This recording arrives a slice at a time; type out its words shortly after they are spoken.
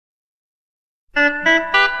There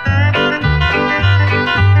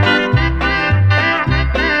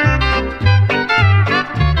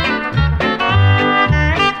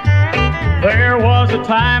was a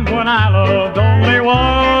time when I loved only one,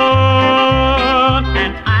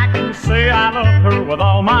 and I can say I loved her with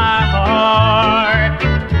all my heart.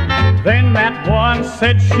 Then that one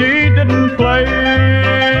said she didn't play.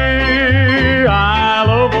 I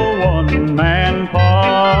love a one-man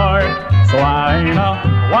part. So I ain't a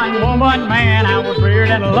one-woman man. I was reared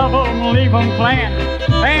and love 'em, leave 'em planned.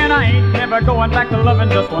 And I ain't never going back to loving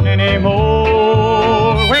just one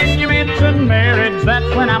anymore. When you mention marriage, that's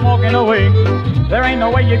when I'm walking away. There ain't no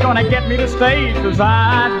way you're gonna get me to stay, 'cause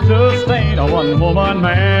I just ain't a one-woman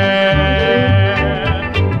man.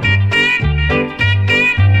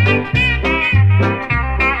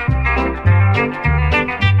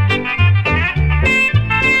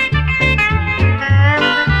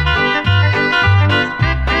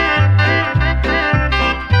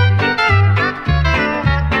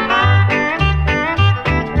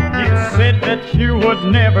 That you would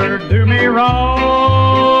never do me wrong,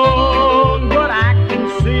 but I can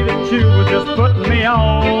see that you were just putting me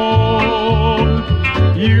on.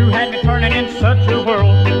 You had me turning in such a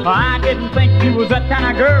whirl. I didn't think you was that kind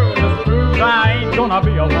of girl. Just proves I ain't gonna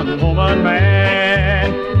be a one-woman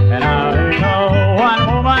man. And I ain't a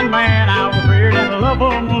one-woman man. I was reared and love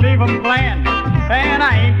 'em, leave 'em planned. And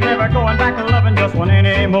I ain't never going back to loving just one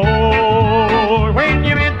anymore. When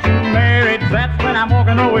you mention marriage, that's when I'm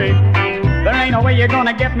walking away. There ain't no way you're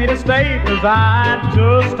gonna get me to stay, 'cause I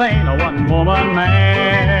just ain't a one-woman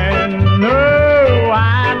man. No,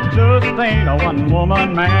 I just ain't a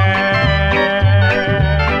one-woman man.